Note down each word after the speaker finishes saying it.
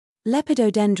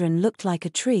Lepidodendron looked like a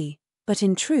tree, but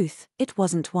in truth, it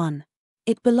wasn't one.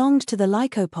 It belonged to the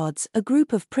lycopods, a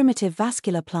group of primitive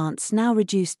vascular plants now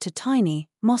reduced to tiny,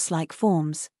 moss-like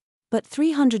forms. But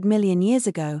 300 million years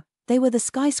ago, they were the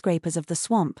skyscrapers of the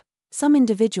swamp. Some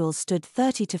individuals stood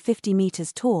 30 to 50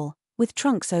 meters tall, with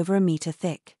trunks over a meter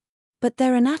thick. But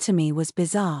their anatomy was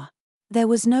bizarre. There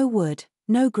was no wood,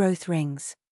 no growth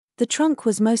rings. The trunk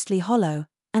was mostly hollow,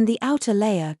 and the outer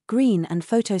layer, green and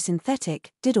photosynthetic,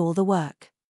 did all the work.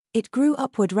 It grew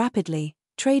upward rapidly,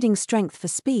 trading strength for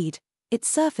speed. Its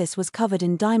surface was covered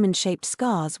in diamond-shaped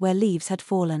scars where leaves had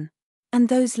fallen. And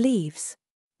those leaves?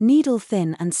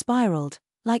 Needle-thin and spiraled,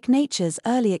 like nature's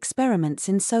early experiments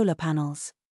in solar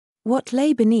panels. What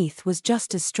lay beneath was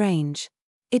just as strange.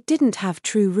 It didn't have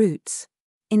true roots.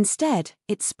 Instead,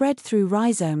 it spread through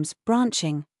rhizomes,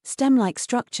 branching, stem-like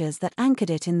structures that anchored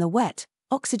it in the wet,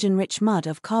 oxygen-rich mud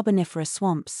of Carboniferous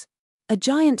swamps. A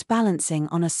giant balancing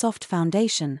on a soft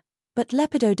foundation, but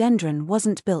Lepidodendron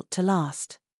wasn't built to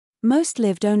last. Most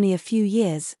lived only a few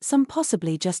years, some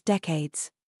possibly just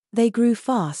decades. They grew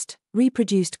fast,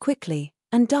 reproduced quickly,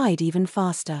 and died even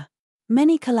faster.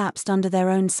 Many collapsed under their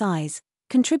own size,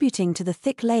 contributing to the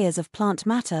thick layers of plant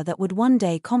matter that would one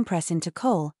day compress into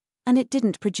coal, and it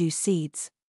didn't produce seeds.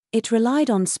 It relied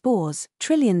on spores,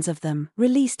 trillions of them,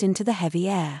 released into the heavy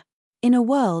air. In a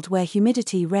world where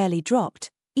humidity rarely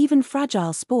dropped, even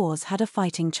fragile spores had a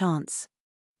fighting chance.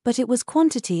 But it was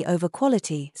quantity over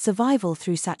quality, survival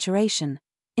through saturation.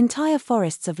 Entire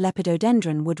forests of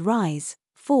Lepidodendron would rise,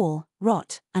 fall,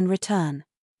 rot, and return.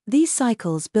 These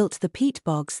cycles built the peat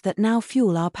bogs that now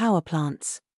fuel our power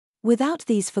plants. Without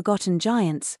these forgotten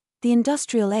giants, the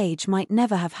industrial age might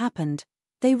never have happened.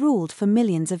 They ruled for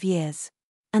millions of years.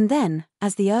 And then,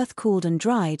 as the earth cooled and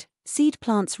dried, seed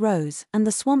plants rose and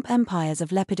the swamp empires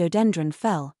of Lepidodendron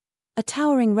fell, a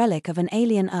towering relic of an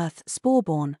alien earth,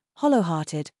 spore-born,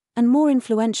 hollow-hearted, and more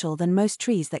influential than most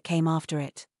trees that came after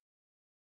it.